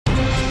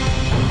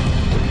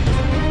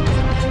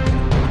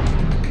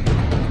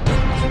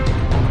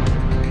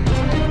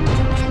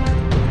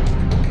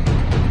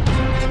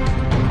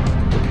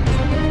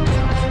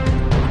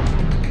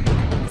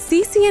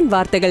CCN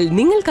വാർത്തകൾ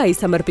നിങ്ങൾക്കായി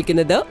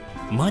സമർപ്പിക്കുന്നത്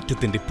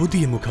മാറ്റത്തിന്റെ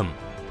പുതിയ മുഖം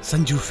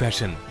Sanju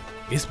fashion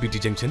SBT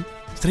junction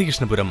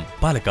Sreekrishnapuram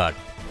Palakkad.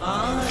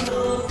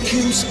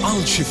 KIMS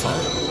അൽ ഷിഫ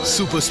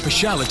സൂപ്പർ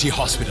സ്പെഷ്യാലിറ്റി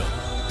ഹോസ്പിറ്റൽ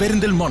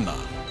പെരിന്തൽമണ്ണ.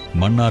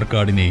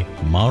 മണ്ണാർക്കാടിനെ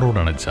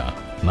മാറോടണച്ച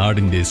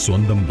നാടിന്റെ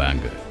സ്വന്തം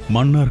ബാങ്ക്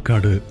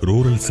മണ്ണാർക്കാട്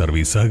റൂറൽ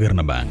സർവീസ്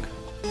സഹകരണ bank.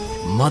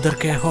 Mother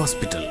care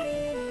hospital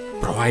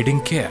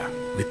providing care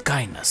with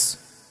kindness.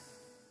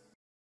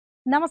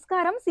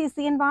 നമസ്കാരം.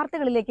 CCN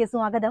വാർത്തകളിലേക്ക്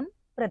സ്വാഗതം.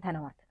 പ്രധാന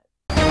വാർത്തകൾ.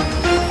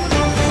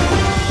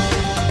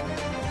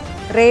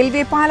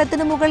 റെയിൽവേ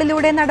പാലത്തിനു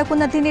മുകളിലൂടെ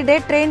നടക്കുന്നതിനിടെ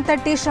ട്രെയിൻ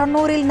തട്ടി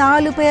ഷൊർണൂരിൽ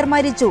 4 പേർ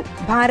മരിച്ചു.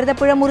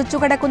 ഭാരതപ്പുഴ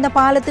മുറിച്ചുകടക്കുന്ന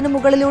പാലത്തിനു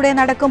മുകളിലൂടെ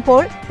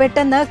നടക്കുമ്പോൾ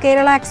പെട്ടെന്ന്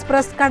കേരള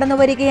എക്സ്പ്രസ്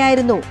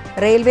കടന്നുവരികയായിരുന്നു.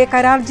 റെയിൽവേ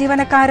കരാർ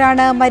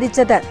ജീവനക്കാരാണ്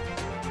മരിച്ചത്.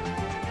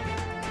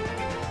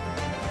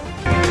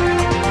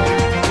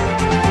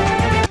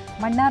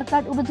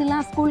 മണ്ണാർക്കാട് ഉപജില്ലാ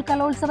സ്കൂൾ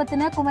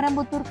കലോത്സവത്തിന്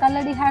കുമരംപുത്തൂർ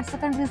കല്ലടി ഹയർ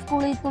സെക്കൻഡറി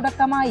സ്കൂളിൽ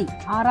തുടക്കമായി.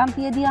 6-ാം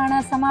തീയതിയാണ്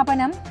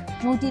സമാപനം.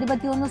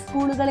 121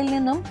 സ്കൂളുകളിൽ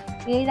നിന്നും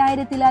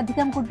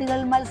 7000-ത്തിലധികം കുട്ടികൾ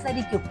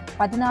മത്സരിക്കും.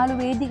 14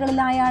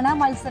 വേദികളിലായാണ്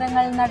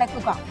മത്സരങ്ങൾ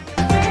നടക്കുക.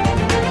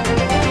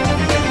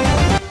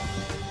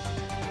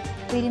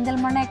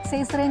 പെരിന്തൽമണ്ണ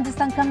എക്സൈസ് റേഞ്ച്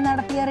സംഘം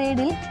നടത്തിയ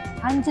റെയ്ഡിൽ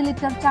 5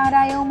 ലിറ്റർ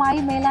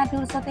ചാരായവുമായി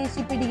മേലാറ്റൂർ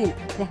സ്വദേശി പിടിയിൽ.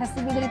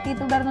 രഹസ്യവിവരത്തെ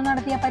തുടർന്ന്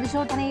നടത്തിയ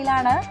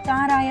പരിശോധനയിലാണ്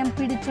ചാരായം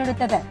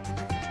പിടിച്ചെടുത്തത്.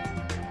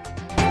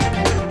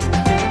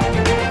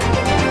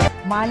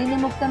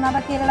 മാലിന്യമുക്ത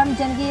നവകേരളം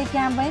ജനകീയ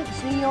ക്യാമ്പയിൻ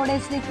ശ്രീയോടെ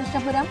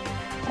ശ്രീകൃഷ്ണപുരം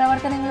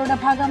പ്രവർത്തനങ്ങളുടെ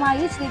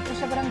ഭാഗമായി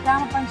ശ്രീകൃഷ്ണപുരം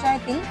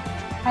ഗ്രാമപഞ്ചായത്തിൽ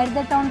ഹരിത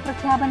ടൗൺ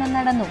പ്രഖ്യാപനം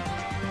നടന്നു.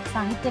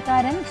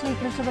 സാഹിത്യകാരൻ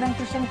ശ്രീകൃഷ്ണപുരം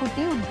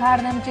കൃഷ്ണൻകുട്ടി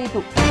ഉദ്ഘാടനം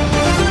ചെയ്തു.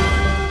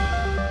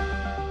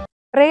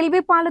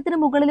 റെയിൽവേ പാലത്തിന്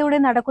മുകളിലൂടെ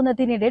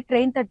നടക്കുന്നതിനിടെ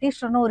ട്രെയിൻ തട്ടി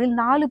ഷൊർണൂരിൽ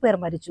 4 പേർ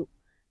മരിച്ചു.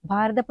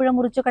 ഭാരതപ്പുഴ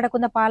മുറിച്ചു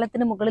കടക്കുന്ന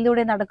പാലത്തിന്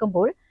മുകളിലൂടെ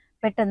നടക്കുമ്പോൾ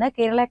പെട്ടെന്ന്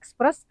കേരള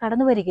എക്സ്പ്രസ്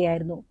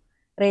കടന്നുവരികയായിരുന്നു.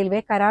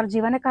 റെയിൽവേ കരാർ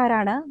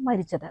ജീവനക്കാരാണ്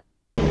മരിച്ചത്.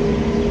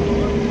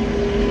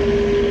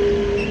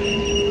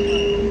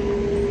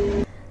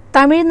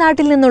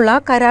 തമിഴ്നാട്ടിൽ നിന്നുള്ള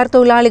കരാർ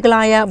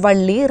തൊഴിലാളികളായ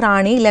വള്ളി,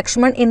 റാണി,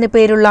 ലക്ഷ്മൺ എന്നു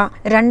പേരുള്ള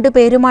 2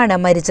 പേരുമാണ്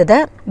മരിച്ചത്.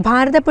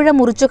 ഭാരതപ്പുഴ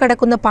മുറിച്ചു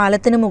കടക്കുന്ന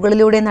പാലത്തിന്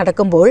മുകളിലൂടെ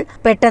നടക്കുമ്പോൾ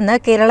പെട്ടെന്ന്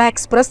കേരള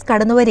എക്സ്പ്രസ്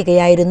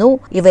കടന്നുവരികയായിരുന്നു.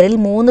 ഇവരിൽ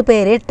 3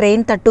 പേരെ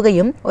ട്രെയിൻ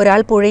തട്ടുകയും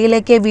ഒരാൾ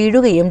പുഴയിലേക്ക്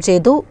വീഴുകയും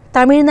ചെയ്തു.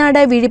 തമിഴ്നാട്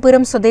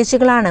വിഴിപുരം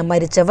സ്വദേശികളാണ്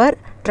മരിച്ചവർ.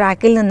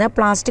 ട്രാക്കിൽ നിന്ന്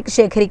പ്ലാസ്റ്റിക്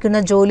ശേഖരിക്കുന്ന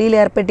ജോലിയിൽ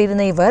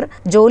ഏർപ്പെട്ടിരുന്ന ഇവർ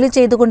ജോലി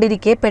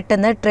ചെയ്തുകൊണ്ടിരിക്കെ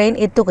പെട്ടെന്ന് ട്രെയിൻ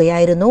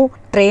എത്തുകയായിരുന്നു.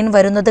 ട്രെയിൻ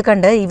വരുന്നത്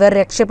കണ്ട് ഇവർ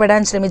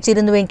രക്ഷപ്പെടാൻ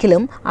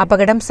ശ്രമിച്ചിരുന്നുവെങ്കിലും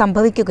അപകടം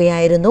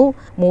സംഭവിക്കുകയായിരുന്നു.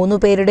 3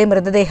 പേരുടെ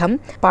മൃതദേഹം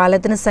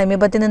പാലത്തിന്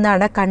സമീപത്തു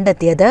നിന്നാണ്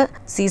കണ്ടെത്തിയത്.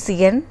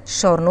 CCN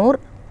ഷൊർണൂർ.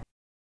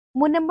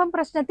 മുനമ്പം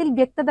പ്രശ്നത്തിൽ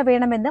വ്യക്തത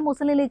വേണമെന്ന്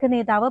മുസ്ലിം ലീഗ്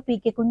നേതാവ്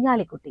PK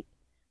കുഞ്ഞാലിക്കുട്ടി.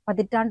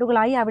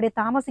 പതിറ്റാണ്ടുകളായി അവിടെ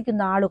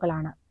താമസിക്കുന്ന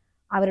ആളുകളാണ്.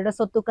 അവരുടെ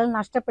സ്വത്തുക്കൾ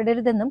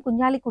നഷ്ടപ്പെടരുതെന്നും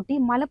കുഞ്ഞാലിക്കുട്ടി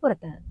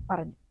മലപ്പുറത്ത്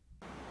പറഞ്ഞു.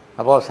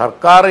 അപ്പോൾ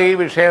സർക്കാർ ഈ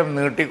വിഷയം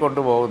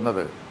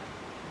നീട്ടിക്കൊണ്ടുപോകുന്നത്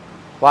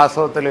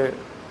വാസ്തവത്തിൽ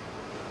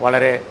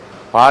വളരെ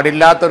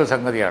പാടില്ലാത്തൊരു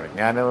സംഗതിയാണ്.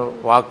 ഞാൻ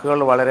വാക്കുകൾ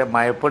വളരെ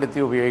മയപ്പെടുത്തി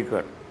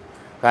ഉപയോഗിക്കുകയാണ്.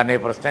 കാരണം ഈ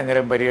പ്രശ്നം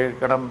എങ്ങനെ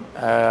പരിഹരിക്കണം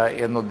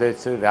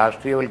എന്നുദ്ദേശിച്ച്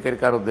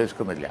രാഷ്ട്രീയവൽക്കരിക്കാൻ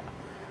ഉദ്ദേശിക്കുന്നില്ല.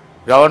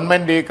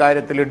 ഗവൺമെൻറ് ഈ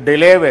കാര്യത്തിൽ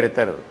ഡിലേ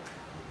വരുത്തരുത്.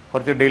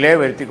 കുറച്ച് ഡിലേ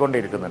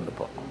വരുത്തിക്കൊണ്ടിരിക്കുന്നുണ്ട്.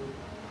 ഇപ്പോൾ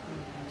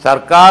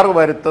സർക്കാർ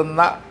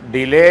വരുത്തുന്ന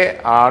ഡിലേ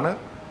ആണ്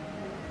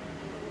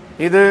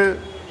ഇത്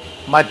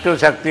മറ്റു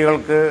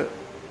ശക്തികൾക്ക്.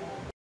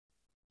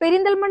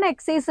 പെരിന്തൽമണ്ണ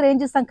എക്സൈസ്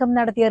റേഞ്ച് സംഘം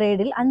നടത്തിയ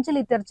റെയ്ഡിൽ 5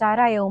 ലിറ്റർ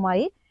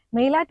ചാരായവുമായി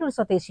മേലാറ്റൂർ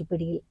സ്വദേശി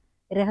പിടിയിൽ.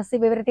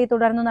 രഹസ്യവിവരത്തെ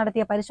തുടർന്ന്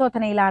നടത്തിയ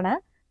പരിശോധനയിലാണ്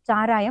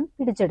ചാരായം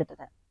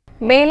പിടിച്ചെടുത്തത്.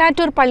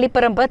 മേലാറ്റൂർ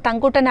പള്ളിപ്പറമ്പ്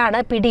തങ്കുട്ടനാണ്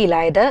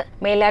പിടിയിലായത്.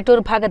 മേലാറ്റൂർ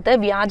ഭാഗത്ത്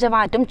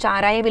വ്യാജവാറ്റും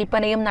ചാരായ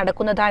വിൽപ്പനയും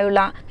നടക്കുന്നതായുള്ള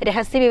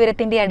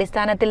രഹസ്യവിവരത്തിന്റെ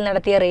അടിസ്ഥാനത്തിൽ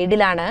നടത്തിയ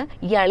റെയ്ഡിലാണ്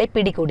ഇയാളെ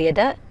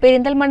പിടികൂടിയത്.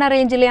 പെരിന്തൽമണ്ണ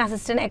റേഞ്ചിലെ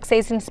assistant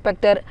excise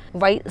inspector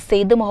Y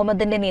Syed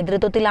മുഹമ്മദിന്റെ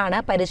നേതൃത്വത്തിലാണ്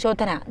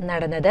പരിശോധന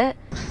നടന്നത്.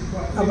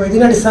 അപ്പോൾ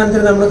ഇതിന്റെ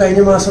അടിസ്ഥാനത്തിൽ നമ്മൾ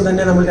കഴിഞ്ഞ മാസം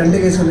തന്നെ നമ്മൾ 2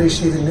 കേസ്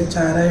രജിസ്റ്റർ ചെയ്തിട്ടുണ്ട്.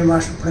 ചാരായം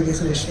വാഷുപ്പുഴ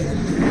കേസ് രജിസ്റ്റർ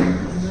ചെയ്തിട്ടുണ്ട്.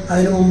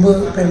 അതിനു മുമ്പ്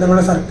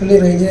പെരിന്തൽമണ്ണ സർക്കിളിലെ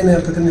റേഞ്ചിന്റെ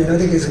നേതൃത്വത്തിൽ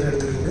നിരവധി കേസുകൾ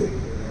എടുത്തിട്ടുണ്ട്.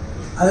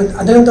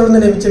 അതിനെ തുടർന്ന്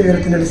ലഭിച്ച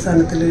വിവരത്തിൻ്റെ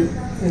അടിസ്ഥാനത്തിൽ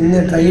ഇന്ന്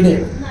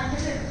ട്രൈഡേയാണ്.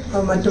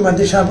 മറ്റു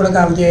മദ്യഷാപ്പുകളൊക്കെ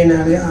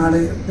അവധിയായതിനാൽ ആൾ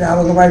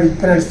വ്യാപകമായ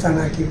വിൽപ്പന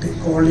അടിസ്ഥാനമാക്കിയിട്ട്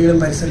കോളനികളും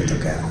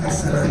പരിസരത്തൊക്കെ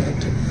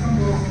അടിസ്ഥാനമാക്കിയിട്ട്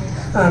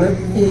ആണ്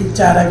ഈ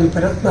ചാരായ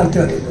വിൽപ്പന നടത്തി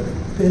വന്നിരുന്നത്.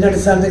 ഇതിൻ്റെ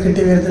അടിസ്ഥാനത്തിൽ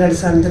കിട്ടിയ വിവരത്തിൻ്റെ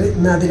അടിസ്ഥാനത്തിൽ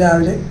ഇന്ന്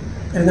അതിരാവിലെ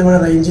പെരിന്തൽമണ്ണ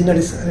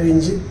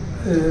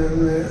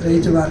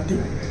റേഞ്ച് പാർട്ടി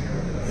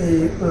ഈ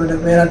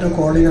മേലാറ്റൂർ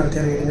കോളനി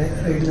നടത്തിയ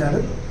റെയ്ഡിലാണ്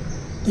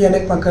TNA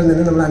പക്കൽ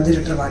നിന്ന് നമ്മൾ 5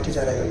 ലിറ്റർ വാറ്റി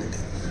ചാരായം കണ്ടെത്തി.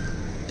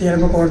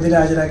 TNA കോടതിയിൽ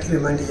ഹാജരാക്കി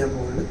റിമാൻഡ് ചെയ്യാൻ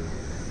പോകുന്നു.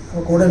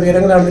 അപ്പോൾ കൂടുതൽ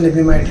വിവരങ്ങൾ അവിടെ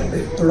ലഭ്യമായിട്ടുണ്ട്.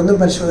 തുടർന്നും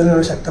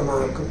പരിശോധനകൾ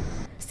ശക്തമാക്കും.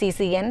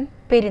 CCN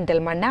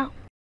പെരിന്തൽമണ്ണ.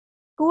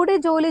 കൂടെ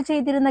ജോലി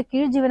ചെയ്തിരുന്ന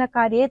കീഴ്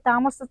ജീവനക്കാരിയെ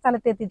താമസ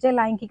സ്ഥലത്തെത്തിച്ച്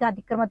ലൈംഗിക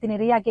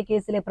അതിക്രമത്തിനിരയാക്കിയ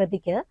കേസിലെ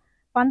പ്രതിക്ക്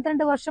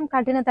 12 വർഷം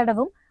കഠിന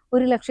തടവും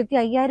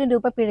 1,05,000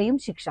 രൂപ പിഴയും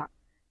ശിക്ഷ.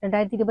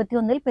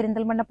 2021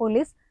 പെരിന്തൽമണ്ണ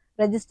പോലീസ്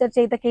രജിസ്റ്റർ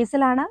ചെയ്ത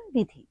കേസിലാണ്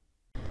വിധി.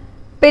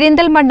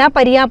 പെരിന്തൽമണ്ണ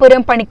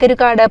പരിയാപുരം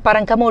പണിക്കരുകാട്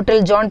പറങ്കമൂട്ടിൽ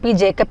ജോൺ പി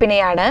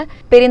ജേക്കബിനെയാണ്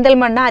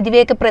പെരിന്തൽമണ്ണ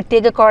അതിവേഗ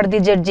പ്രത്യേക കോടതി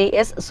ജഡ്ജി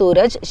എസ്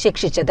സൂരജ്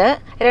ശിക്ഷിച്ചത്.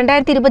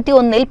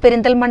 2021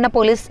 പെരിന്തൽമണ്ണ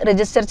പോലീസ്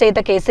രജിസ്റ്റർ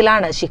ചെയ്ത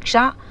കേസിലാണ് ശിക്ഷ.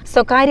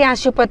 സ്വകാര്യ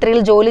ആശുപത്രിയിൽ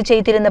ജോലി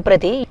ചെയ്തിരുന്ന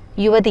പ്രതി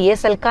യുവതിയെ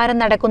സൽക്കാരം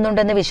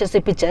നടക്കുന്നുണ്ടെന്ന്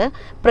വിശ്വസിപ്പിച്ച്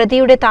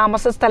പ്രതിയുടെ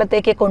താമസ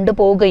സ്ഥലത്തേക്ക്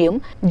കൊണ്ടുപോവുകയും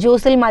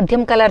ജ്യൂസിൽ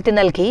മദ്യം കലർത്തി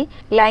നൽകി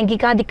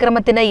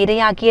ലൈംഗികാതിക്രമത്തിന്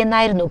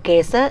ഇരയാക്കിയെന്നായിരുന്നു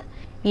കേസ്.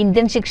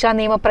 ഇന്ത്യൻ ശിക്ഷാ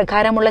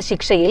നിയമപ്രകാരമുള്ള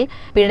ശിക്ഷയിൽ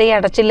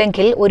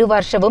പിഴയടച്ചില്ലെങ്കിൽ 1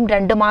 വർഷവും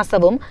 2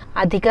 മാസവും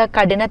അധിക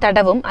കഠിന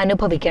തടവും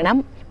അനുഭവിക്കണം.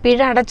 പിഴ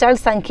അടച്ചാൽ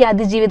സംഖ്യ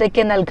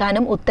അതിജീവിതയ്ക്ക്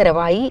നൽകാനും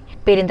ഉത്തരവായി.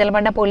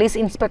 Perinthalmanna police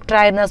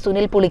ഇൻസ്പെക്ടറായിരുന്ന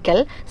Sunil Pulikkal,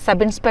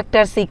 sub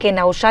inspector CK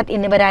Naushad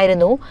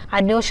എന്നിവരായിരുന്നു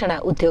അന്വേഷണ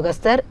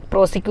ഉദ്യോഗസ്ഥർ.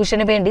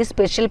 പ്രോസിക്യൂഷനു വേണ്ടി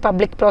സ്പെഷ്യൽ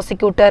പബ്ലിക്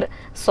പ്രോസിക്യൂട്ടർ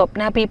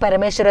സ്വപ്ന P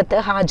പരമേശ്വരത്ത്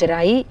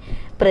ഹാജരായി.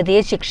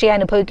 പ്രതിയെ ശിക്ഷ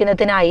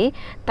അനുഭവിക്കുന്നതിനായി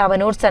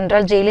തവനൂർ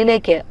സെൻട്രൽ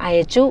ജയിലിലേക്ക്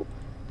അയച്ചു.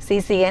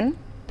 CCN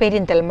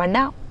പെരിന്തൽമണ്ണ.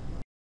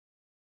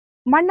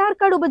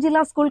 മണ്ണാർക്കാട്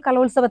ഉപജില്ലാ സ്കൂൾ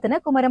കലോത്സവത്തിന്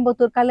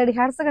കുമരമ്പത്തൂർ കല്ലടി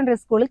ഹയർ സെക്കൻഡറി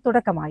സ്കൂളിൽ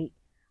തുടക്കമായി.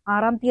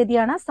 6-ാം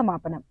തീയതിയാണ്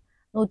സമാപനം.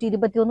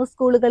 121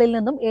 സ്കൂളുകളിൽ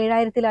നിന്നും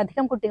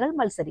 7000-ലധികം കുട്ടികൾ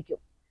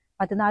മത്സരിക്കും.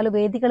 14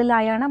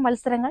 വേദികളിലായാണ്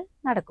മത്സരങ്ങൾ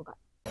നടക്കുക.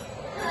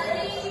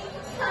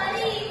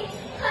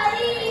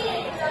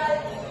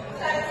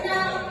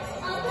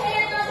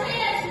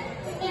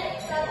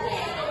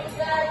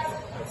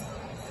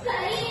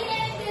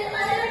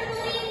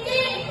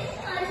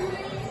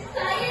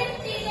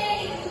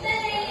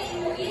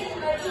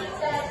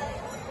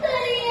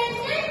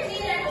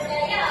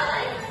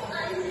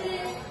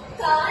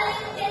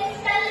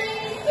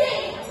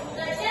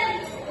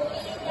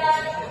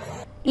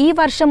 ഈ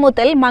വർഷം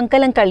മുതൽ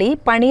മംഗലം കളി,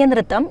 പണിയ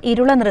നൃത്തം,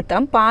 ഇരുള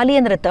നൃത്തം, പാലിയ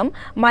നൃത്തം,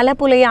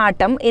 മലപുലയ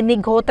ആട്ടം എന്നീ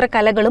ഗോത്ര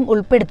കലകളും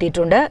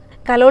ഉൾപ്പെടുത്തിയിട്ടുണ്ട്.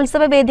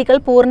 കലോത്സവ വേദികൾ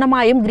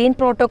പൂർണ്ണമായും ഗ്രീൻ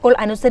പ്രോട്ടോകോൾ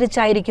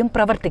അനുസരിച്ചായിരിക്കും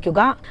പ്രവർത്തിക്കുക.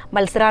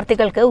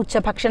 മത്സരാർത്ഥികൾക്ക്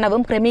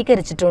ഉച്ചഭക്ഷണവും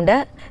ക്രമീകരിച്ചിട്ടുണ്ട്.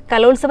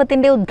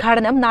 കലോത്സവത്തിന്റെ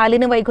ഉദ്ഘാടനം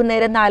 4-ന്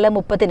വൈകുന്നേരം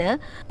 4:30-ന്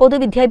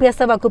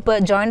പൊതുവിദ്യാഭ്യാസ വകുപ്പ്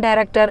ജോയിന്റ്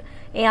ഡയറക്ടർ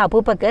A.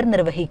 അബൂബക്കർ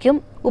നിർവഹിക്കും.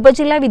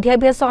 ഉപജില്ലാ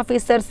വിദ്യാഭ്യാസ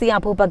ഓഫീസർ C.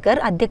 അബൂബക്കർ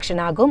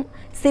അധ്യക്ഷനാകും.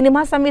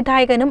 സിനിമാ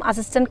സംവിധായകനും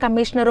അസിസ്റ്റന്റ്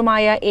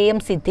കമ്മീഷണറുമായ AM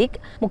സിദ്ദീഖ്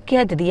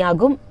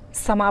മുഖ്യാതിഥിയാകും.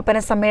 സമാപന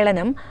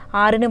സമ്മേളനം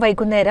 6-ന്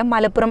വൈകുന്നേരം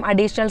Malappuram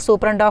additional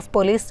superintendent of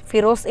police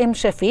Firoz M.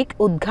 Shafeeq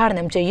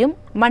ഉദ്ഘാടനം ചെയ്യും.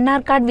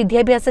 മണ്ണാർക്കാട്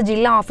വിദ്യാഭ്യാസ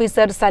ജില്ലാ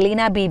ഓഫീസർ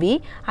സലീന ബീവി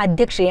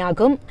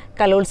അധ്യക്ഷയാകും.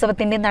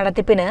 കലോത്സവത്തിന്റെ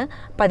നടത്തിപ്പിന്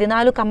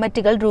 14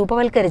 കമ്മിറ്റികൾ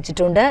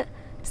രൂപവൽക്കരിച്ചിട്ടുണ്ട്.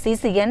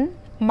 CCN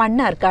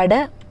മണ്ണാർക്കാട്.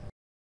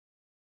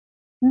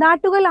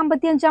 നാട്ടുകൽ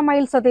 55-ാം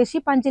മൈൽ സ്വദേശി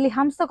പഞ്ചലി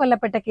ഹംസ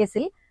കൊല്ലപ്പെട്ട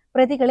കേസിൽ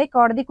പ്രതികളെ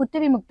കോടതി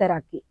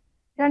കുറ്റവിമുക്തരാക്കി.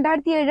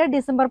 2007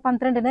 ഡിസംബർ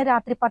 12-ന്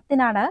രാത്രി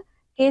 10-നാണ്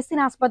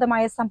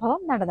കേസിനാസ്പദമായ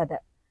സംഭവം നടന്നത്.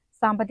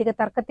 സാമ്പത്തിക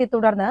തർക്കത്തെ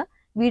തുടർന്ന്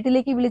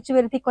വീട്ടിലേക്ക്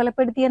വിളിച്ചുവരുത്തി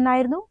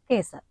കൊലപ്പെടുത്തിയെന്നായിരുന്നു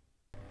കേസ്.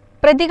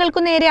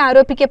 പ്രതികൾക്കു നേരെ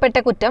ആരോപിക്കപ്പെട്ട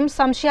കുറ്റം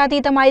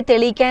സംശയാതീതമായി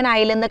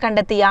തെളിയിക്കാനായില്ലെന്ന്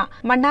കണ്ടെത്തിയ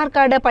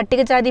മണ്ണാർക്കാട്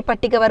പട്ടികജാതി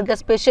പട്ടികവർഗ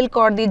സ്പെഷ്യൽ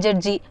കോടതി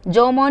ജഡ്ജി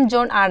ജോമോൻ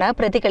ജോൺ ആണ്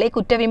പ്രതികളെ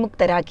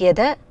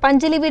കുറ്റവിമുക്തരാക്കിയത്.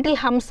 പഞ്ചലി വീട്ടിൽ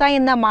ഹംസ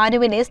എന്ന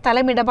മാനുവിനെ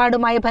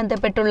സ്ഥലമിടപാടുമായി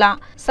ബന്ധപ്പെട്ടുള്ള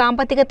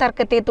സാമ്പത്തിക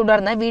തർക്കത്തെ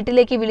തുടർന്ന്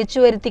വീട്ടിലേക്ക്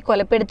വിളിച്ചുവരുത്തി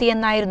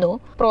കൊലപ്പെടുത്തിയെന്നായിരുന്നു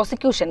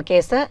പ്രോസിക്യൂഷൻ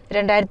കേസ്.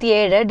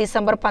 2007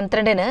 ഡിസംബർ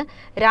 12-ന്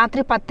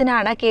രാത്രി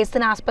 10-നാണ്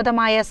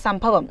കേസിനാസ്പദമായ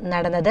സംഭവം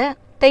നടന്നത്.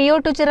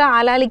 തെയ്യോട്ടുചിറ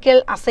ആലാലിക്കൽ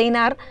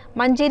അസൈനാർ,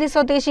 മഞ്ചേരി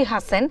സ്വദേശി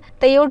ഹസൻ,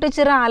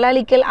 തെയ്യോട്ടുചിറ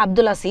ആലാലിക്കൽ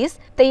അബ്ദുൽ അസീസ്,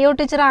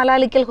 തെയ്യോട്ടുചിറ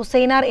ആലാലിക്കൽ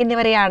ഹുസൈനാർ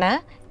എന്നിവരെയാണ്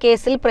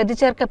കേസിൽ പ്രതി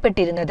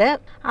ചേർക്കപ്പെട്ടിരുന്നത്.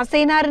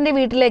 അസൈനാറിന്റെ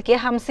വീട്ടിലേക്ക്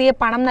ഹംസയെ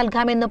പണം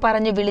നൽകാമെന്ന്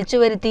പറഞ്ഞു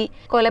വിളിച്ചുവരുത്തി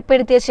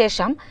കൊലപ്പെടുത്തിയ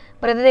ശേഷം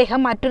മൃതദേഹം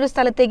മറ്റൊരു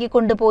സ്ഥലത്തേക്ക്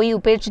കൊണ്ടുപോയി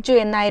ഉപേക്ഷിച്ചു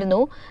എന്നായിരുന്നു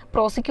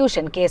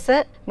prosecution case.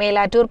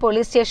 Melattur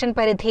police station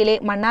പരിധിയിലെ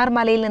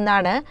മണ്ണാർമലയിൽ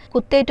നിന്നാണ്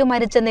കുത്തേറ്റു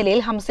മരിച്ച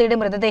നിലയിൽ ഹംസയുടെ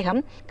മൃതദേഹം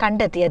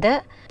കണ്ടെത്തിയത്.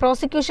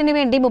 പ്രോസിക്യൂഷന്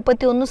വേണ്ടി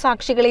 31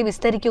 സാക്ഷികളെ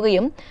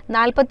വിസ്തരിക്കുകയും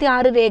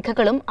 46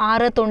 രേഖകളും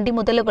 6 തൊണ്ടി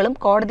മുതലുകളും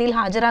കോടതിയിൽ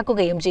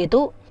ഹാജരാക്കുകയും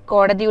ചെയ്തു.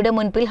 കോടതിയുടെ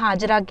മുൻപിൽ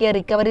ഹാജരാക്കിയ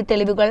റിക്കവറി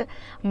തെളിവുകൾ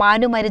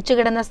മാനു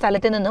മരിച്ചുകിടന്ന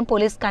സ്ഥലത്തു നിന്നും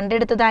പോലീസ്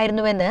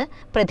കണ്ടെടുത്തതായിരുന്നുവെന്ന്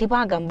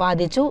പ്രതിഭാഗം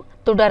വാദിച്ചു.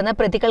 തുടർന്ന്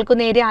പ്രതികൾക്കു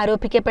നേരെ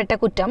ആരോപിക്കപ്പെട്ട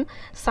കുറ്റം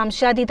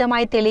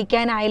സംശയാതീതമായി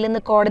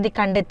തെളിയിക്കാനായില്ലെന്ന് കോടതി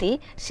കണ്ടെത്തി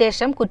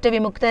ശേഷം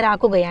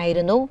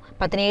കുറ്റവിമുക്തരാക്കുകയായിരുന്നു.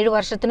 17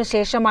 വർഷത്തിനു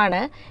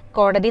ശേഷമാണ്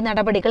കോടതി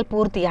നടപടികൾ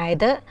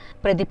പൂർത്തിയായത്.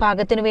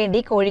 പ്രതിഭാഗത്തിനു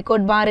വേണ്ടി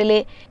കോഴിക്കോട്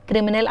ബാറിലെ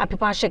ക്രിമിനൽ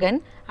അഭിഭാഷകൻ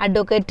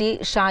അഡ്വക്കേറ്റ് T.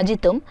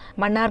 ഷാജിത്തും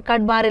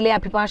മണ്ണാർക്കാട് ബാറിലെ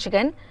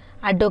അഭിഭാഷകൻ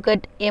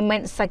അഡ്വക്കേറ്റ്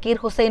MN സക്കീർ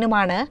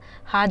ഹുസൈനുമാണ്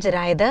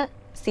ഹാജരായത്.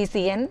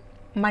 CCN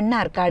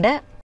മണ്ണാർക്കാട്.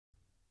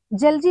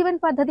 ജൽജീവൻ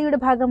പദ്ധതിയുടെ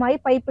ഭാഗമായി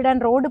പൈപ്പിടാൻ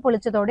റോഡ്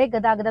പൊളിച്ചതോടെ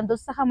ഗതാഗതം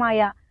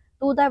ദുസ്സഹമായ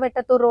Thootha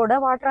Vettathur road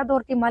water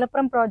authority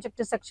Malappuram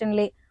project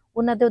സെക്ഷനിലെ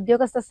ഉന്നത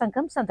ഉദ്യോഗസ്ഥ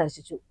സംഘം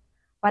സന്ദർശിച്ചു.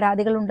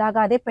 പരാതികൾ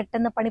ഉണ്ടാകാതെ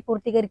പെട്ടെന്ന് പണി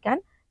പൂർത്തീകരിക്കാൻ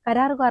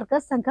കരാറുകാർക്ക്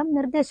സംഘം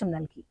നിർദ്ദേശം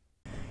നൽകി.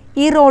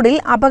 ഈ റോഡിൽ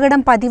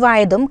അപകടം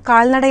പതിവായതും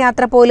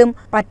കാൽനടയാത്ര പോലും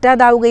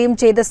പറ്റാതാവുകയും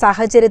ചെയ്ത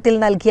സാഹചര്യത്തിൽ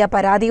നൽകിയ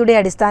പരാതിയുടെ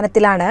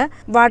അടിസ്ഥാനത്തിലാണ്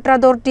വാട്ടർ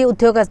അതോറിറ്റി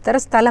ഉദ്യോഗസ്ഥർ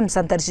സ്ഥലം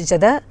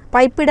സന്ദർശിച്ചത്.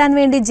 പൈപ്പിടാൻ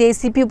വേണ്ടി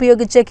JCB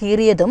ഉപയോഗിച്ച്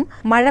കീറിയതും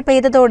മഴ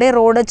പെയ്തതോടെ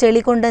റോഡ്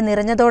ചെളികൊണ്ട്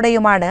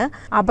നിറഞ്ഞതോടെയുമാണ്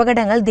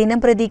അപകടങ്ങൾ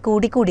ദിനംപ്രതി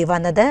കൂടിക്കൂടി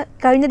വന്നത്.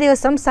 കഴിഞ്ഞ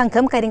ദിവസം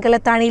സംഘം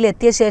കരിങ്കലത്താണിയിൽ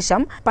എത്തിയ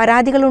ശേഷം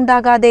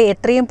പരാതികളുണ്ടാകാതെ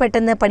എത്രയും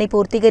പെട്ടെന്ന് പണി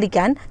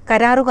പൂർത്തീകരിക്കാൻ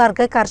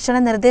കരാറുകാർക്ക് കർശന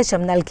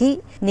നിർദ്ദേശം നൽകി.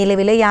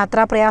 നിലവിലെ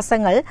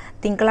യാത്രാപ്രയാസങ്ങൾ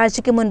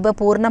തിങ്കളാഴ്ചയ്ക്ക് മുൻപ്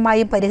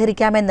പൂർണ്ണമായും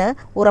പരിഹരിക്കാമെന്ന്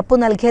ഉറപ്പു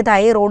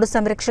നൽകിയതായി റോഡ്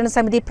സംരക്ഷണ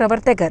സമിതി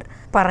പ്രവർത്തകർ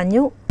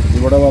പറഞ്ഞു.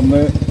 ഇവിടെ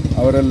വന്ന്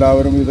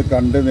അവരെല്ലാവരും ഇത്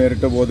കണ്ട്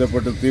നേരിട്ട്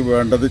ബോധ്യപ്പെടുത്തി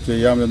വേണ്ടത്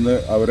ചെയ്യാമെന്ന്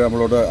അവർ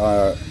നമ്മളോട്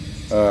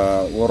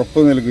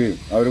ഉറപ്പ് നൽകുകയും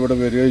അവരിവിടെ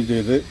വരികയും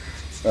ചെയ്ത്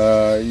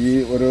ഈ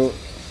ഒരു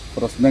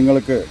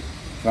പ്രശ്നങ്ങൾക്ക്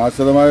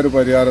ശാശ്വതമായൊരു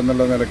പരിഹാരം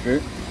എന്നുള്ള നിലക്ക്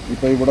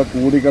ഇപ്പോൾ ഇവിടെ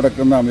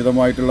കൂടിക്കിടക്കുന്ന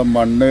അമിതമായിട്ടുള്ള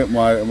മണ്ണ്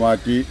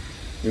മാറ്റി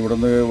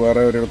ഇവിടുന്ന്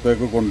വേറെ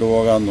ഒരിടത്തേക്ക്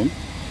കൊണ്ടുപോകാമെന്നും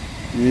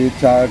ഈ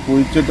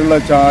കുഴിച്ചിട്ടുള്ള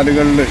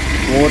ചാലുകളിൽ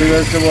കോറി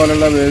വേസ്റ്റ്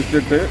പോലുള്ള വേസ്റ്റ്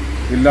ഇട്ട്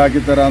ഇല്ലാക്കി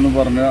തരാമെന്നും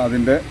പറഞ്ഞ്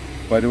അതിൻ്റെ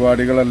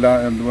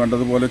പരിപാടികളെല്ലാം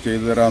വേണ്ടതുപോലെ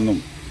ചെയ്തു തരാമെന്നും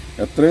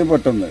എത്രയും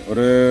പെട്ടെന്ന്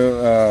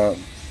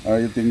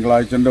ഈ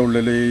തിങ്കളാഴ്ചൻ്റെ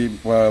ഉള്ളിൽ ഈ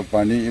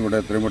പണി ഇവിടെ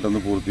എത്രയും പെട്ടെന്ന്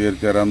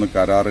പൂർത്തീകരിച്ച് തരാമെന്ന്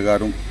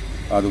കരാറുകാരും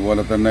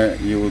അതുപോലെ തന്നെ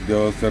ഈ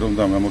ഉദ്യോഗസ്ഥരും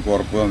നമുക്ക്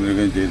ഉറപ്പ്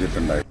തന്നിരിക്കുകയും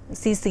ചെയ്തിട്ടുണ്ടായി.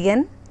 CCN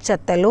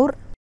ചത്തല്ലൂർ.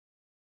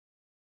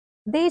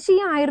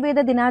 ദേശീയ ആയുർവേദ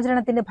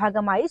ദിനാചരണത്തിന്റെ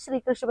ഭാഗമായി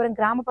ശ്രീകൃഷ്ണപുരം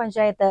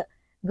ഗ്രാമപഞ്ചായത്ത്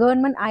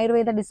government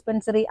Ayurveda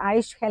dispensary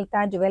Ayush health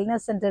and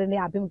wellness സെന്ററിന്റെ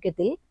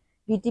ആഭിമുഖ്യത്തിൽ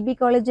VTB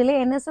കോളേജിലെ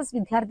NSS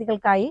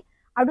വിദ്യാർത്ഥികൾക്കായി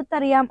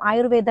അടുത്തറിയാം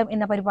ആയുർവേദം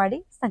എന്ന പരിപാടി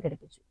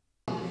സംഘടിപ്പിച്ചു.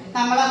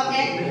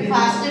 നമ്മളൊക്കെ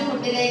ഫാസ്റ്റ്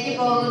ഫുഡിലേക്ക്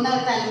പോകുന്ന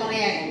ഒരു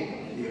തലമുറയാണ്.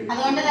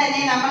 അതുകൊണ്ട്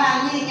തന്നെ നമ്മൾ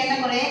അറിഞ്ഞിരിക്കേണ്ട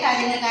കുറേ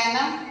കാര്യങ്ങൾ,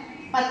 കാരണം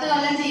 10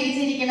 കൊല്ലം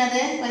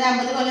ജീവിച്ചിരിക്കുന്നത് ഒരു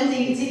 50 കൊല്ലം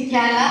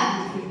ജീവിച്ചിരിക്കാനുള്ള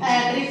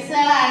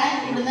ട്രിക്സുകളാണ്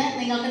ഇവിടുന്ന്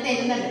നിങ്ങൾക്ക്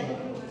തരുന്നത്.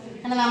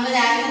 കാരണം നമ്മൾ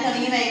രാവിലെ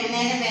തുടങ്ങി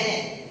വൈകുന്നേരം വരെ,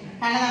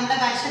 കാരണം നമ്മുടെ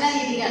ഭക്ഷണ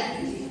രീതികൾ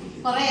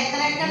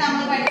എത്രയൊക്കെ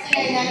നമ്മൾ പഠിച്ചു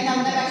കഴിഞ്ഞാലും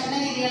നമ്മുടെ ഭക്ഷണ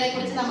രീതികളെ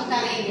കുറിച്ച്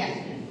നമുക്കറിയില്ല.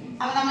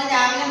 അപ്പൊ നമ്മൾ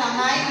രാവിലെ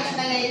നന്നായി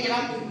ഭക്ഷണം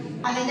കഴിക്കണം.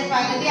 അതിന്റെ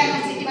പകുതിയാണ്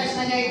ഉച്ചയ്ക്ക്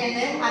ഭക്ഷണം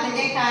കഴിക്കേണ്ടത്,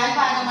 അതിന്റെ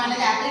കാൽഭാഗമാണ്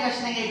രാത്രി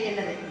ഭക്ഷണം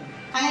കഴിക്കേണ്ടത്.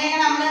 അങ്ങനെയൊക്കെ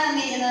നമ്മൾ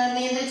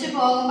നിയന്ത്രിച്ചു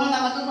പോകുമ്പോൾ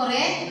നമുക്ക്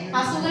കുറെ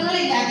അസുഖങ്ങൾ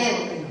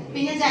ഇല്ലാതെയാവും.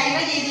 പിന്നെ ജൈവ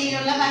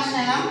രീതിയിലുള്ള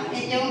ഭക്ഷണം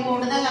ഏറ്റവും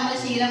കൂടുതൽ നമ്മൾ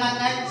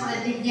ശീലമാക്കാൻ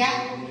ശ്രദ്ധിക്കുക.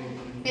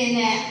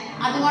 പിന്നെ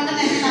അതുകൊണ്ട്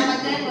തന്നെ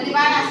നമുക്ക്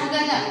ഒരുപാട്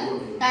അസുഖങ്ങൾ,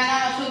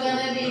 കാരണം ഷുഗർ,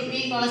 BP,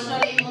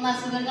 കൊളസ്ട്രോൾ, ഈ 3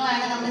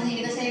 അസുഖങ്ങളാണ് നമ്മുടെ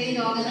ജീവിതശൈലി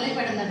രോഗങ്ങളിൽ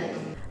പെടുന്നത്.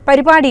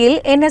 പരിപാടിയിൽ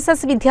NSS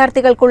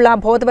വിദ്യാർത്ഥികൾക്കുള്ള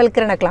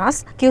ബോധവൽക്കരണ ക്ലാസ്,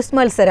 ക്യൂസ്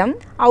മത്സരം,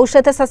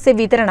 ഔഷധ സസ്യ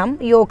വിതരണം,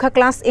 യോഗ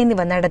ക്ലാസ്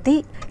എന്നിവ നടത്തി.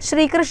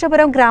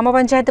 ശ്രീകൃഷ്ണപുരം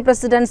ഗ്രാമപഞ്ചായത്ത്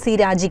president C.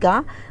 Rajika,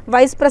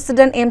 vice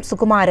president M.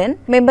 Sukumaran,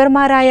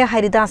 മെമ്പർമാരായ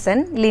Haridasan,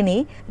 Lini,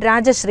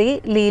 Rajashree,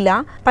 Leela,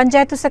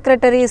 panchayat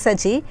secretary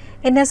Saji,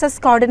 NSS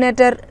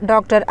coordinator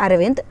doctor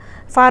Aravind,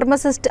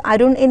 pharmacist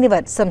Arun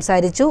എന്നിവർ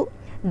സംസാരിച്ചു.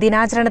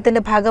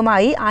 ദിനാചരണത്തിന്റെ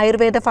ഭാഗമായി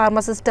ആയുർവേദ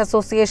ഫാർമസിസ്റ്റ്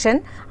അസോസിയേഷൻ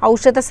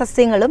ഔഷധ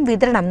സസ്യങ്ങളും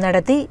വിതരണം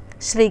നടത്തി.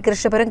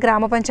 ശ്രീകൃഷ്ണപുരം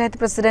ഗ്രാമപഞ്ചായത്ത്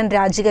പ്രസിഡന്റ്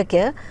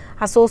രാജികയ്ക്ക്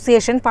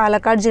അസോസിയേഷൻ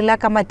പാലക്കാട് ജില്ലാ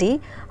കമ്മിറ്റി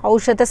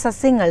ഔഷധ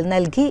സസ്യങ്ങൾ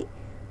നൽകി.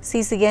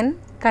 CCN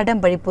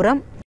കടമ്പഴിപ്പുറം.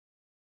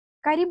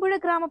 കരിമ്പുഴ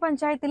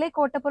ഗ്രാമപഞ്ചായത്തിലെ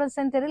കോട്ടപ്പുറം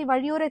സെന്ററിൽ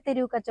വഴിയോര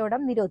തെരുവ്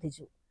കച്ചവടം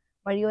നിരോധിച്ചു.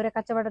 വഴിയോര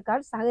കച്ചവടക്കാർ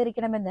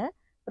സഹകരിക്കണമെന്ന്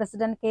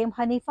പ്രസിഡന്റ് KM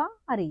ഹനീഫ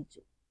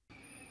അറിയിച്ചു.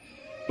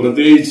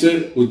 പ്രത്യേകിച്ച്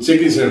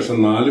ഉച്ചയ്ക്ക് ശേഷം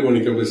 4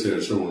 മണിക്കൊക്കെ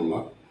ശേഷമുള്ള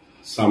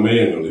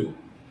സമയങ്ങളിൽ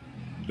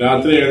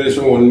രാത്രി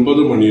ഏകദേശം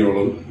 9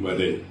 മണിയോളം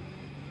വരെ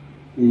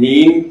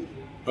മീൻ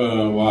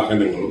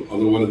വാഹനങ്ങളും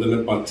അതുപോലെ തന്നെ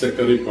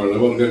പച്ചക്കറി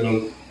പഴവർഗ്ഗങ്ങൾ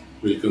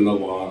വിൽക്കുന്ന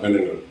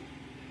വാഹനങ്ങൾ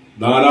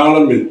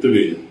ധാരാളം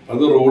എത്തുകയും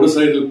അത് റോഡ്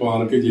സൈഡിൽ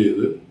പാർക്ക്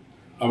ചെയ്ത്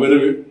അവർ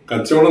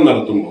കച്ചവടം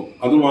നടത്തുമ്പോൾ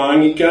അത്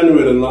വാങ്ങിക്കാൻ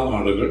വരുന്ന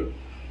ആളുകൾ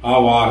ആ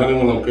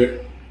വാഹനങ്ങളൊക്കെ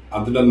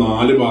അതിന്റെ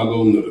 4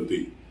 ഭാഗവും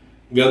നിർത്തി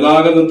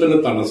ഗതാഗതത്തിന്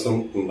തടസ്സം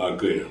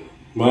ഉണ്ടാക്കുകയാണ്.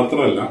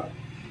 മാത്രമല്ല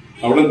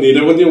അവിടെ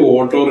നിരവധി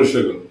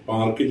ഓട്ടോറിക്ഷകൾ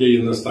പാർക്ക്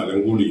ചെയ്യുന്ന സ്ഥലം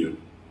കൂടിയാണ്.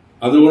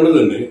 അതുകൊണ്ട്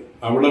തന്നെ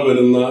അവിടെ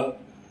വരുന്ന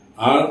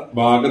ആ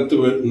ഭാഗത്ത്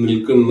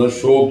നിൽക്കുന്ന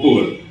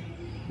ഷോപ്പുകൾ,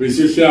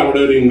 വിശേഷിച്ച് അവിടെ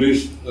ഒരു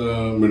ഇംഗ്ലീഷ്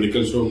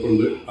മെഡിക്കൽ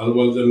ഷോപ്പുണ്ട്,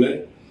 അതുപോലെ തന്നെ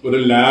ഒരു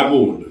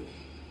ലാബും ഉണ്ട്.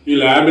 ഈ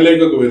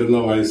ലാബിലേക്കൊക്കെ വരുന്ന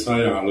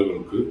വയസ്സായ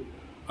ആളുകൾക്ക്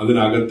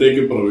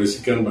അതിനകത്തേക്ക്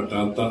പ്രവേശിക്കാൻ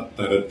പറ്റാത്ത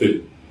തരത്തിൽ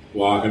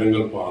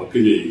വാഹനങ്ങൾ പാർക്ക്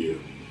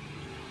ചെയ്യുകയാണ്.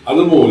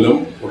 അതുമൂലം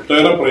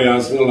ഒട്ടേറെ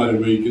പ്രയാസങ്ങൾ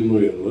അനുഭവിക്കുന്നു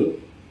എന്ന്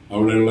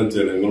അവിടെയുള്ള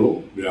ജനങ്ങളും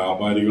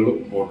വ്യാപാരികളും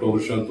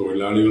ഓട്ടോറിക്ഷ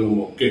തൊഴിലാളികളും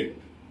ഒക്കെ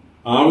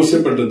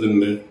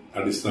ആവശ്യപ്പെട്ടതിന്റെ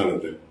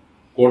അടിസ്ഥാനത്തിൽ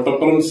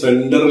കോട്ടപ്പുറം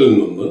സെന്ററിൽ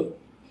നിന്ന്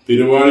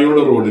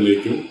തിരുവാഴിയോട്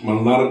റോഡിലേക്കും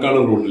മണ്ണാർക്കാട്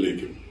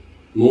റോഡിലേക്കും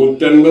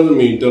 150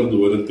 മീറ്റർ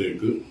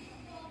ദൂരത്തേക്ക്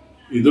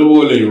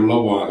ഇതുപോലെയുള്ള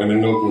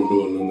വാഹനങ്ങൾ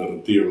കൊണ്ടുവന്ന്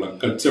നിർത്തിയുള്ള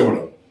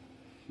കച്ചവടം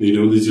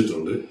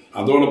നിരോധിച്ചിട്ടുണ്ട്.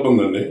 അതോടൊപ്പം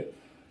തന്നെ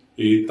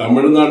ഈ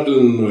തമിഴ്നാട്ടിൽ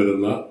നിന്ന്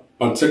വരുന്ന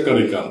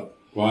പച്ചക്കറിക്കാർ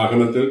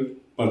വാഹനത്തിൽ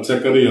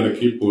പച്ചക്കറി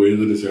ഇറക്കി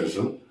പോയതിനു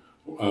ശേഷം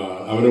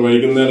അവർ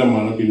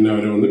വൈകുന്നേരമാണ് പിന്നെ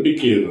അവരെ വന്ന്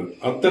പിക്ക് ചെയ്യുന്നത്.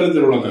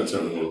 അത്തരത്തിലുള്ള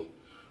കച്ചവടങ്ങളും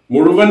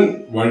മുഴുവൻ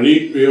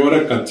വഴിയോര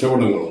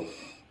കച്ചവടങ്ങളും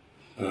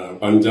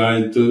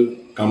പഞ്ചായത്ത്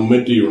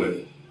കമ്മിറ്റിയുടെ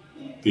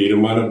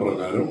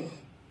തീരുമാനപ്രകാരം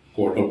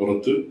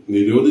കോട്ടപ്പുറത്ത്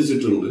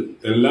നിരോധിച്ചിട്ടുണ്ട്.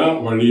 എല്ലാ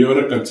വഴിയോര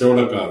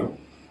കച്ചവടക്കാരും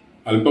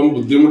അല്പം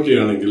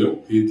ബുദ്ധിമുട്ടിയാണെങ്കിലും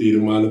ഈ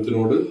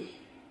തീരുമാനത്തിനോട്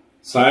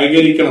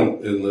സഹകരിക്കണം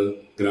എന്ന്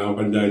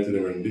ഗ്രാമപഞ്ചായത്തിന്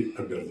വേണ്ടി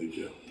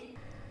അഭ്യർത്ഥിക്കുക.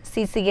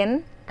 CCN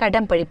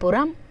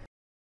കടമ്പഴിപ്പുറം.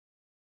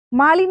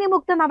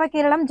 മാലിന്യമുക്ത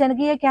നവകേരളം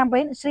ജനകീയ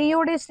ക്യാമ്പയിൻ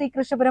ശ്രീയോടെ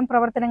ശ്രീകൃഷ്ണപുരം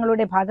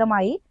പ്രവർത്തനങ്ങളുടെ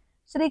ഭാഗമായി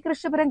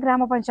ശ്രീകൃഷ്ണപുരം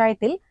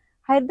ഗ്രാമപഞ്ചായത്തിൽ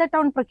ഹരിത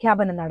ടൗൺ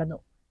പ്രഖ്യാപനം നടന്നു.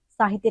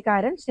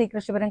 സാഹിത്യകാരൻ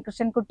ശ്രീകൃഷ്ണപുരം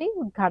കൃഷ്ണൻകുട്ടി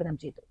ഉദ്ഘാടനം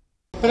ചെയ്തു.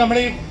 ഇപ്പൊ നമ്മൾ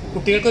ഈ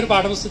കുട്ടികൾക്ക് ഒരു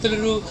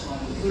പാഠപുസ്തകത്തിലൊരു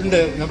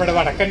ഉണ്ട്, നമ്മുടെ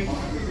വടക്കൻ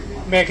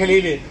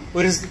മേഖലയിൽ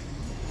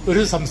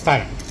ഒരു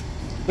സംസ്ഥാനം,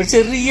 ഒരു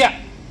ചെറിയ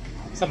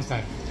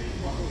സംസ്ഥാനം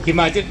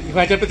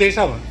ഹിമാചൽ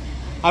പ്രദേശാണ്.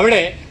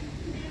 അവിടെ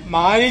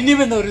മാലിന്യം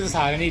എന്ന് പറയുന്ന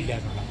സാധനം ഇല്ല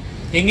എന്നുള്ള.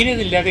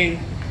 എങ്ങനെയൊന്നില്ലാതെ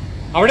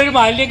അവിടെ ഒരു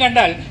മാലിന്യം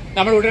കണ്ടാൽ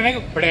നമ്മൾ ഉടനെ,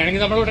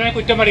 ഇവിടെയാണെങ്കിൽ നമ്മൾ ഉടനെ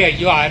കുറ്റം പറയാം,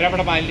 അയ്യോ ആരാ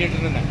അവിടെ മാലിന്യം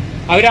ഇട്ടിരുന്നത്.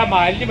 അവരാ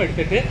മാലിന്യം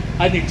എടുത്തിട്ട്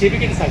അത്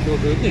നിക്ഷേപിക്കുന്ന സ്ഥലത്ത്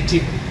കൊണ്ടുപോയി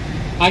നിക്ഷേപിക്കും.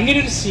 അങ്ങനെ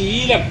ഒരു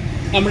ശീലം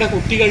നമ്മുടെ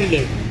കുട്ടികളിൽ,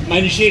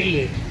 മനുഷ്യരിൽ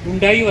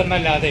ഉണ്ടായി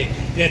വന്നല്ലാതെ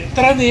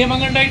എത്ര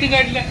നിയമങ്ങൾ ഉണ്ടായിട്ട്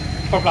കാര്യമില്ല.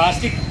 ഇപ്പോൾ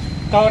പ്ലാസ്റ്റിക്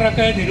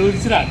കവറൊക്കെ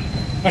നിരോധിച്ചതാണ്,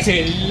 പക്ഷെ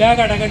എല്ലാ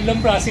കടകളിലും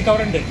പ്ലാസ്റ്റിക്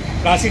കവറുണ്ട്.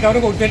 പ്ലാസ്റ്റിക് കവർ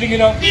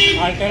കൊടുത്തില്ലെങ്കിലോ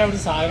ആൾക്കാർ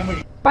അവിടെ സാധനം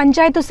മേടിക്കും.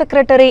 Panchayat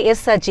secretary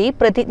S. സജി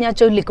പ്രതിജ്ഞ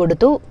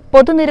ചൊല്ലിക്കൊടുത്തു.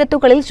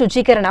 പൊതുനിരത്തുകളിൽ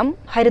ശുചീകരണം,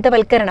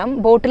 ഹരിതവൽക്കരണം,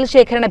 ബോട്ടിൽ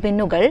ശേഖരണ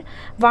ബിന്നുകൾ,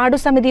 വാർഡു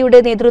സമിതിയുടെ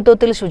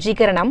നേതൃത്വത്തിൽ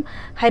ശുചീകരണം,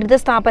 ഹരിത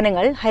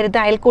സ്ഥാപനങ്ങൾ, ഹരിത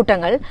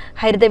അയൽക്കൂട്ടങ്ങൾ,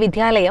 ഹരിത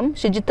വിദ്യാലയം,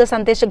 ശുചിത്വ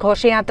സന്ദേശ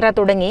ഘോഷയാത്ര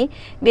തുടങ്ങി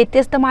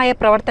വ്യത്യസ്തമായ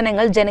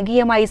പ്രവർത്തനങ്ങൾ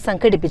ജനകീയമായി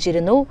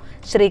സംഘടിപ്പിച്ചിരുന്നു.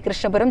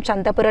 ശ്രീകൃഷ്ണപുരം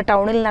ചന്തപുര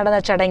ടൗണിൽ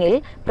നടന്ന ചടങ്ങിൽ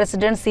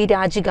പ്രസിഡന്റ് C.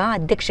 രാജിക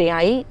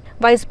അധ്യക്ഷയായി.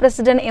 Vice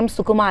president M.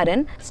 Sukumaran,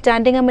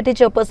 standing committee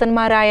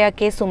ചെയർപേഴ്സൺമാരായ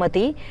K.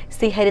 Sumathi,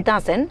 C.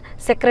 Haridasan,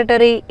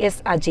 secretary S.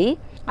 Aji,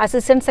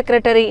 assistant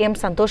secretary M.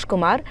 Santhosh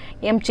Kumar,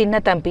 M.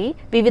 Chinnathambi,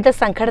 വിവിധ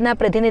സംഘടനാ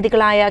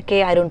പ്രതിനിധികളായ K.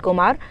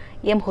 Arunkumar,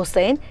 M.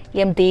 Hussain,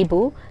 M.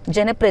 Deepu,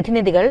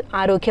 ജനപ്രതിനിധികൾ,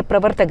 ആരോഗ്യ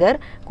പ്രവർത്തകർ,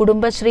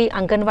 കുടുംബശ്രീ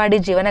അംഗൻവാടി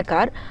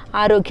ജീവനക്കാർ,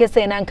 ആരോഗ്യ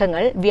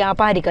സേനാംഗങ്ങൾ,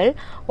 വ്യാപാരികൾ,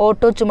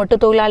 ഓട്ടോ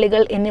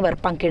ചുമട്ടുതൊഴിലാളികൾ എന്നിവർ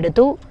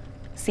പങ്കെടുത്തു.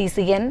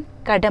 CCN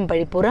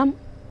കടമ്പഴിപ്പുറം.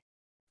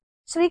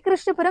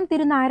 ശ്രീകൃഷ്ണപുരം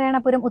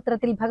തിരുനാരായണപുരം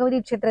ഉത്രത്തിൽ ഭഗവതി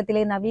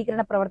ക്ഷേത്രത്തിലെ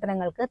നവീകരണ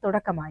പ്രവർത്തനങ്ങൾക്ക്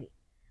തുടക്കമായി.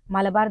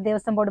 Malabar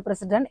Devaswom board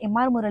president M.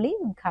 R. Murali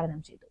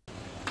ഉദ്ഘാടനം ചെയ്തു.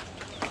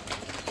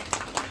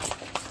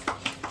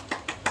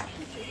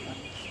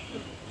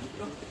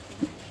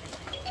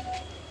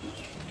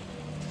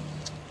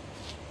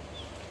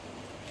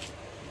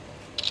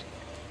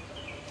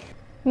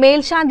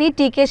 മേൽശാന്തി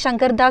TK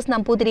ശങ്കർദാസ്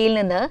നമ്പൂതിരിയിൽ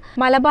നിന്ന്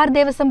Malabar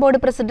Devaswom board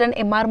president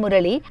M. R.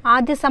 Murali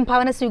ആദ്യ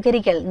സംഭാവന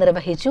സ്വീകരിക്കൽ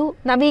നിർവഹിച്ചു.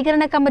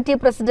 നവീകരണ committee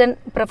president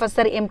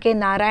professor M. K.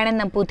 Narayanan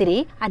Namboothiri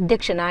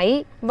അധ്യക്ഷനായി.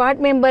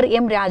 Ward member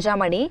M.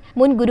 രാജാമണി,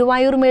 മുൻ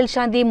ഗുരുവായൂർ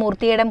മേൽശാന്തി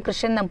Moorthiyedam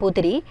Krishnan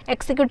Namboothiri,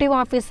 executive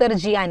officer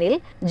G. Anil,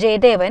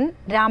 Jayadevan,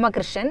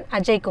 Ramakrishnan,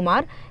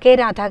 Ajaykumar, K.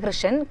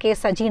 Radhakrishnan, K.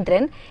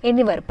 Sajeendran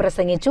എന്നിവർ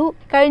പ്രസംഗിച്ചു.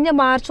 കഴിഞ്ഞ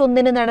മാർച്ച്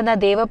 1 നടന്ന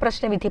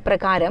ദേവപ്രശ്ന വിധി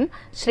പ്രകാരം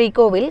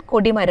ശ്രീകോവിൽ,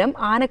 കൊടിമരം,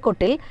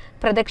 ആനക്കൊട്ടിൽ,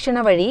 പ്രദക്ഷിണ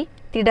വഴി,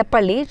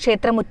 തിടപ്പള്ളി,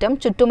 ക്ഷേത്രമുറ്റം,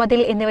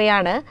 ചുറ്റുമതിൽ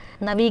എന്നിവയാണ്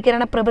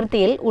നവീകരണ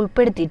പ്രവൃത്തിയിൽ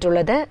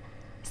ഉൾപ്പെടുത്തിയിട്ടുള്ളത്.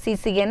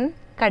 CCN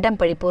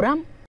കടമ്പഴിപ്പുറം.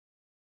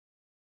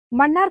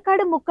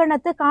 മണ്ണാർക്കാട്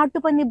മുക്കണ്ണത്ത്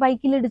കാട്ടുപന്നി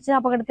ബൈക്കിലിടിച്ച്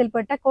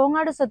അപകടത്തിൽപ്പെട്ട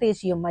കോങ്ങാട്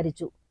സ്വദേശിയും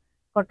മരിച്ചു.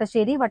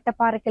 കൊട്ടശ്ശേരി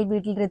വട്ടപ്പാറയ്ക്കൽ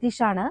വീട്ടിൽ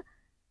രതീഷാണ്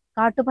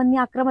കാട്ടുപന്നി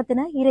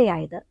ആക്രമണത്തിന്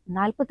ഇരയായത്.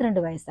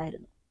 42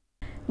 വയസ്സായിരുന്നു.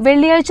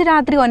 വെള്ളിയാഴ്ച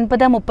രാത്രി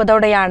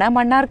 9:30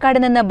 മണ്ണാർക്കാട്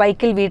നിന്ന്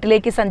ബൈക്കിൽ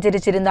വീട്ടിലേക്ക്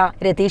സഞ്ചരിച്ചിരുന്ന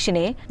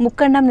രതീഷിനെ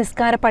മുക്കണ്ണം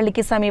നിസ്കാര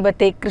പള്ളിക്ക്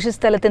സമീപത്തെ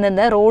കൃഷിസ്ഥലത്ത്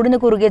നിന്ന് റോഡിന്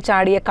കുറുകെ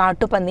ചാടിയ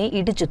കാട്ടുപന്നി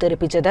ഇടിച്ചു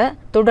തെറിപ്പിച്ചത്.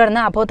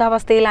 തുടർന്ന്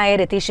അബോധാവസ്ഥയിലായ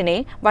രതീഷിനെ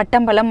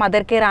വട്ടമ്പലം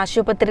മദർ കെയർ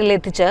ആശുപത്രിയിൽ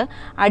എത്തിച്ച്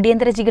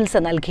അടിയന്തര ചികിത്സ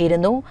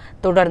നൽകിയിരുന്നു.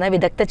 തുടർന്ന്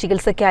വിദഗ്ധ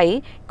ചികിത്സയ്ക്കായി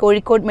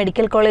കോഴിക്കോട്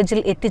മെഡിക്കൽ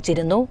കോളേജിൽ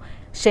എത്തിച്ചിരുന്നു.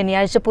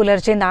 ശനിയാഴ്ച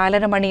പുലർച്ചെ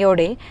 4:30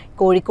 മണിയോടെ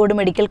കോഴിക്കോട്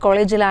മെഡിക്കൽ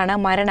കോളേജിലാണ്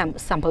മരണം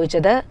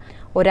സംഭവിച്ചത്.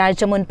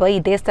 ഒരാഴ്ച മുൻപ്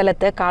ഇതേ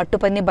സ്ഥലത്ത്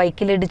കാട്ടുപന്നി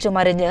ബൈക്കിലിടിച്ചു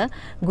മറിഞ്ഞ്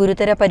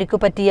ഗുരുതര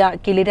പരിക്കുപറ്റിയ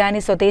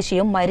കിളിരാനി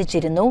സ്വദേശിയും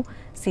മരിച്ചിരുന്നു.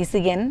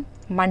 CCN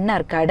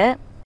മണ്ണാർക്കാട്.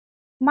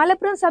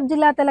 മലപ്പുറം സബ്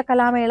ജില്ലാതല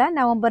കലാമേള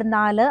നവംബർ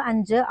 4,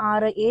 5,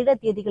 6, 7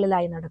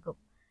 തീയതികളിലായി നടക്കും.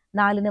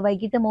 4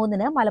 വൈകിട്ട്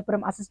 3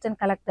 Malappuram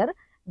assistant collector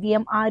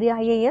VM Arya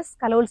IAS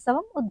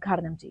കലോത്സവം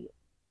ഉദ്ഘാടനം ചെയ്യും.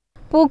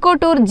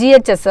 Pookkottur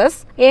GHSS,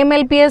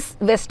 AMLPS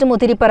west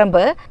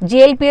മുതിരിപ്പറമ്പ്,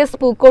 GLPS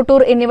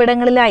Pookkottur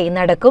എന്നിവിടങ്ങളിലായി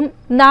നടക്കും.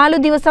 4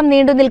 ദിവസം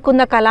നീണ്ടു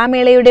നിൽക്കുന്ന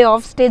കലാമേളയുടെ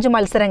ഓഫ് സ്റ്റേജ്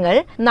മത്സരങ്ങൾ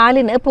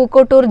 4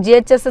 പൂക്കോട്ടൂർ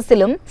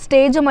GHSSലും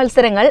സ്റ്റേജ്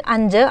മത്സരങ്ങൾ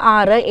 5,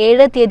 6,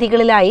 7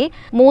 തീയതികളിലായി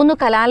 3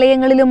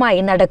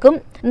 കലാലയങ്ങളിലുമായി നടക്കും.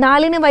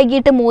 4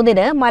 വൈകിട്ട്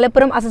 3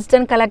 Malappuram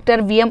assistant collector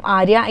VM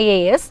Arya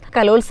IAS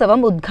കലോത്സവം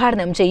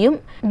ഉദ്ഘാടനം ചെയ്യും.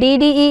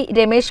 DDE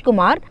Ramesh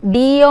Kumar,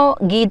 DEO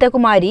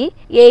Geethakumari,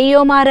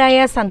 AEOമാരായ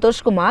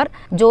Santhosh Kumar,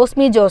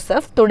 Josmi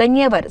Joseph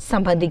തുടങ്ങിയവർ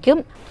സംബന്ധിക്കും.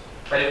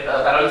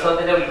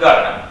 കലോത്സവത്തിന്റെ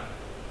ഉദ്ഘാടനം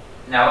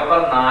നവംബർ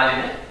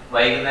 4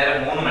 വൈകുന്നേരം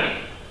 3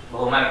 മണിക്ക്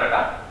ബഹുമാനപ്പെട്ട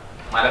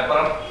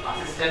Malappuram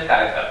assistant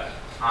collector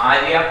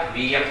Arya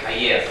VM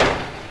IAS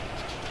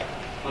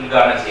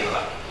ഉദ്ഘാടനം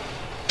ചെയ്യുന്നതാണ്.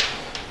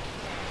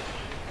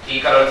 ഈ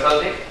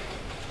കലോത്സവത്തിൽ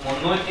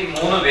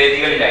 303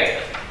 വേദികളിലായിട്ട്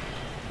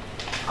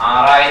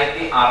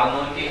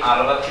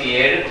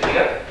 6667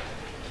 കുട്ടികൾ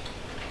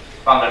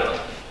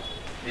പങ്കെടുക്കുന്നു.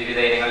 വിവിധ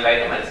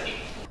ഇനങ്ങളിലായിട്ട് മത്സരിക്കും.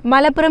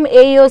 മലപ്പുറം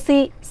AOC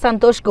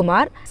സന്തോഷ്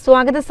കുമാർ,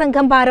 സ്വാഗത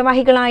സംഘം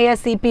ഭാരവാഹികളായ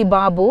CP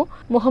Babu,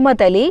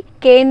 Muhammad Ali,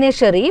 KNA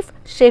Sharif,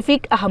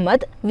 Shefeeq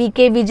Ahmed,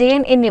 VK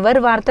Vijayan എന്നിവർ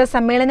വാർത്താ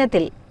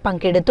സമ്മേളനത്തിൽ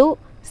പങ്കെടുത്തു.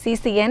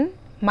 CCN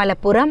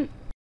മലപ്പുറം.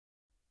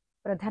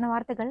 പ്രധാന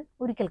വാർത്തകൾ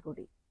ഒരിക്കൽ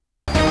കൂടി.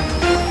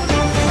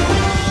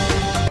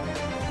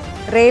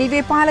 റെയിൽവേ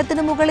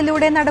പാലത്തിനു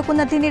മുകളിലൂടെ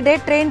നടക്കുന്നതിനിടെ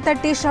ട്രെയിൻ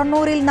തട്ടി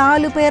ഷൊർണൂരിൽ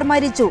 4 പേർ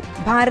മരിച്ചു.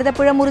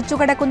 ഭാരതപ്പുഴ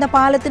മുറിച്ചുകടക്കുന്ന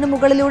പാലത്തിനു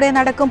മുകളിലൂടെ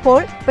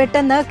നടക്കുമ്പോൾ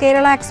പെട്ടെന്ന്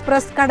കേരള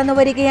എക്സ്പ്രസ്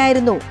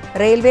കടന്നുവരികയായിരുന്നു.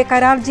 റെയിൽവേ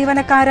കരാർ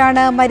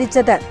ജീവനക്കാരാണ്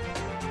മരിച്ചത്.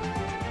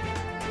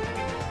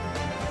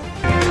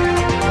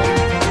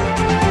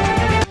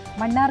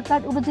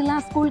 മണ്ണാർക്കാട് ഉപജില്ലാ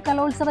സ്കൂൾ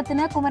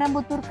കലോത്സവത്തിന്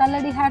കുമരംപുത്തൂർ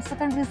കല്ലടി ഹയർ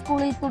സെക്കൻഡറി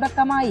സ്കൂളിൽ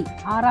തുടക്കമായി.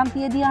 6-ാം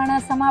തീയതിയാണ്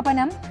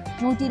സമാപനം.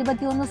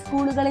 121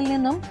 സ്കൂളുകളിൽ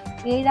നിന്നും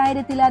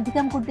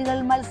 7000-ത്തിലധികം കുട്ടികൾ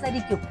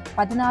മത്സരിക്കും.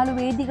 14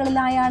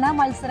 വേദികളിലായാണ്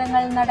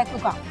മത്സരങ്ങൾ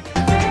നടക്കുക.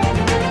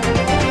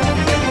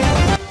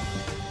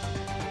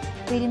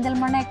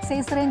 പെരിന്തൽമണ്ണ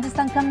എക്സൈസ് റേഞ്ച്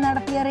സംഘം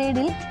നടത്തിയ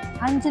റെയ്ഡിൽ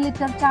 5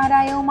 ലിറ്റർ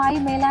ചാരായവുമായി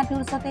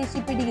മേലാറ്റൂർ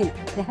സ്വദേശി പിടിയിൽ.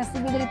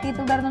 രഹസ്യവിവരത്തെ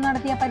തുടർന്ന്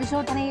നടത്തിയ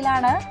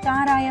പരിശോധനയിലാണ്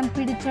ചാരായം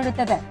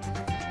പിടിച്ചെടുത്തത്.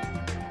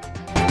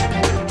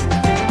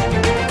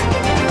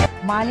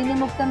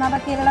 മാലിന്യമുക്ത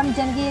നവകേരളം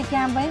ജനകീയ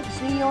ക്യാമ്പയിൻ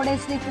ശ്രീയോടെ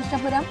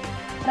ശ്രീകൃഷ്ണപുരം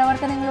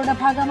പ്രവർത്തനങ്ങളുടെ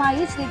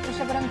ഭാഗമായി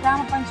ശ്രീകൃഷ്ണപുരം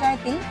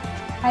ഗ്രാമപഞ്ചായത്തിൽ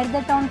ഹരിത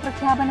ടൗൺ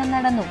പ്രഖ്യാപനം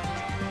നടന്നു.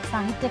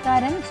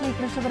 സാഹിത്യകാരൻ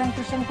ശ്രീകൃഷ്ണപുരം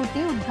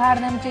കൃഷ്ണൻകുട്ടി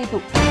ഉദ്ഘാടനം ചെയ്തു.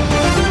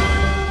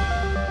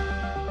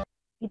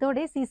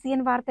 ഇതോടെ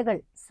CCN വാർത്തകൾ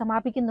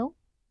സമാപിക്കുന്നു.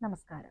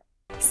 നമസ്കാരം.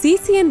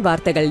 CCN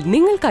വാർത്തകൾ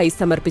നിങ്ങൾക്കായി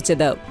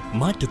സമർപ്പിച്ചത്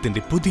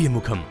മാറ്റത്തിന്റെ പുതിയ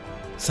മുഖം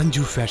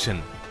Sanju fashion,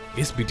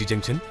 SBT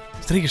junction,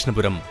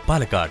 Sreekrishnapuram,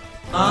 Palakkad.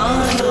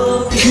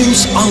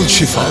 KIMS അൽ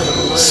ഷിഫ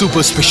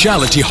സൂപ്പർ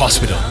സ്പെഷ്യാലിറ്റി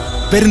ഹോസ്പിറ്റൽ,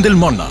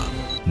 പെരിന്തൽമണ്ണ.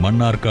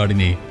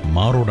 മണ്ണാർക്കാടിനെ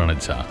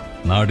മാറോടണച്ച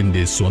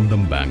നാടിന്റെ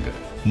സ്വന്തം ബാങ്ക്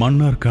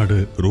മണ്ണാർക്കാട്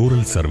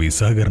റൂറൽ സർവീസ്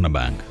സഹകരണ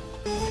bank.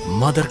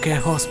 Mother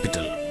care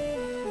hospital,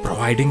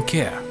 providing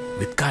care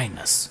with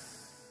kindness.